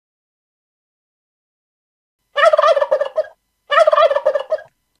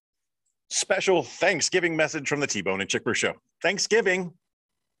special Thanksgiving message from the T-Bone and Chick Brew Show. Thanksgiving,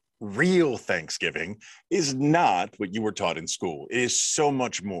 real Thanksgiving, is not what you were taught in school. It is so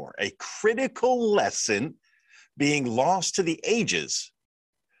much more. A critical lesson being lost to the ages.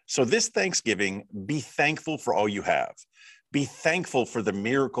 So this Thanksgiving, be thankful for all you have. Be thankful for the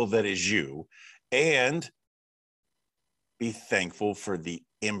miracle that is you, and be thankful for the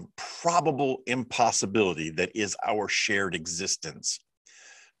improbable impossibility that is our shared existence.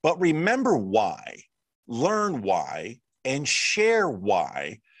 But remember why, learn why, and share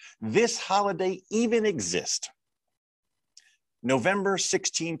why this holiday even exists. November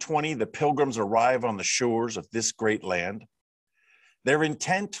 1620, the Pilgrims arrive on the shores of this great land. Their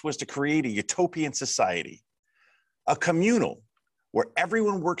intent was to create a utopian society, a communal where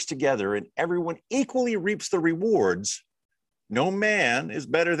everyone works together and everyone equally reaps the rewards. No man is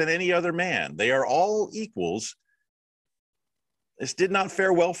better than any other man. They are all equals. This did not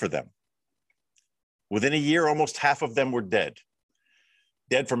fare well for them. Within a year, almost half of them were dead.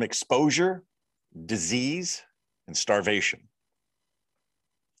 Dead from exposure, disease, and starvation.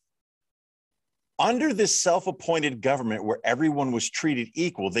 Under this self-appointed government where everyone was treated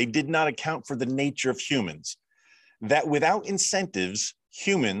equal, they did not account for the nature of humans, that without incentives,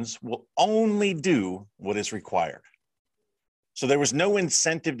 humans will only do what is required. So there was no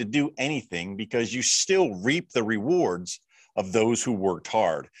incentive to do anything because you still reap the rewards of those who worked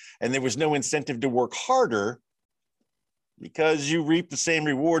hard. And there was no incentive to work harder because you reap the same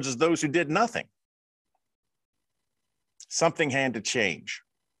rewards as those who did nothing. Something had to change.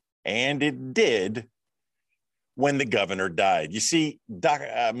 And it did when the governor died. You see,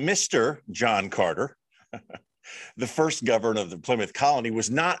 Mr. John Carter, the first governor of the Plymouth colony,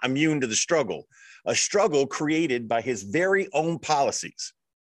 was not immune to the struggle, a struggle created by his very own policies.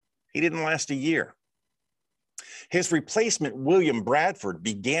 He didn't last a year. His replacement, William Bradford,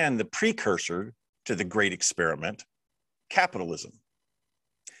 began the precursor to the great experiment, capitalism.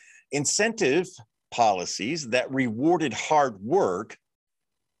 Incentive policies that rewarded hard work,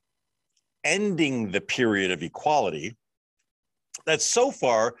 ending the period of equality that so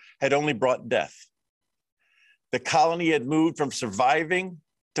far had only brought death. The colony had moved from surviving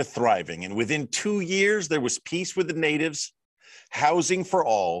to thriving, and within 2 years, there was peace with the natives, housing for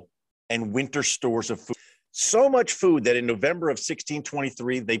all, and winter stores of food. So much food that in November of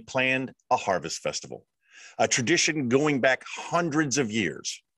 1623, they planned a harvest festival, a tradition going back hundreds of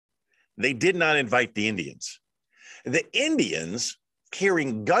years. They did not invite the Indians. The Indians,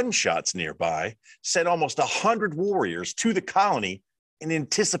 hearing gunshots nearby, sent almost 100 warriors to the colony in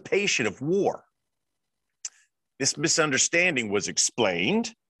anticipation of war. This misunderstanding was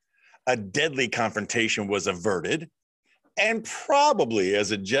explained, a deadly confrontation was averted, and probably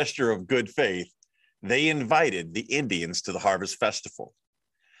as a gesture of good faith, they invited the Indians to the harvest festival.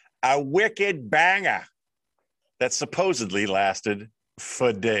 A wicked banger that supposedly lasted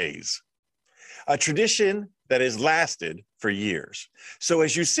for days. A tradition that has lasted for years. So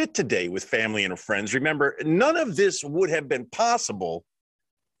as you sit today with family and friends, remember, none of this would have been possible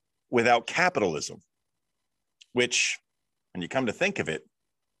without capitalism, which, when you come to think of it,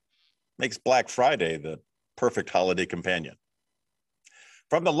 makes Black Friday the perfect holiday companion.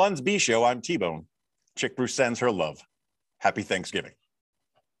 From the Lunsby Show, I'm T-Bone. Chick Brew sends her love. Happy Thanksgiving.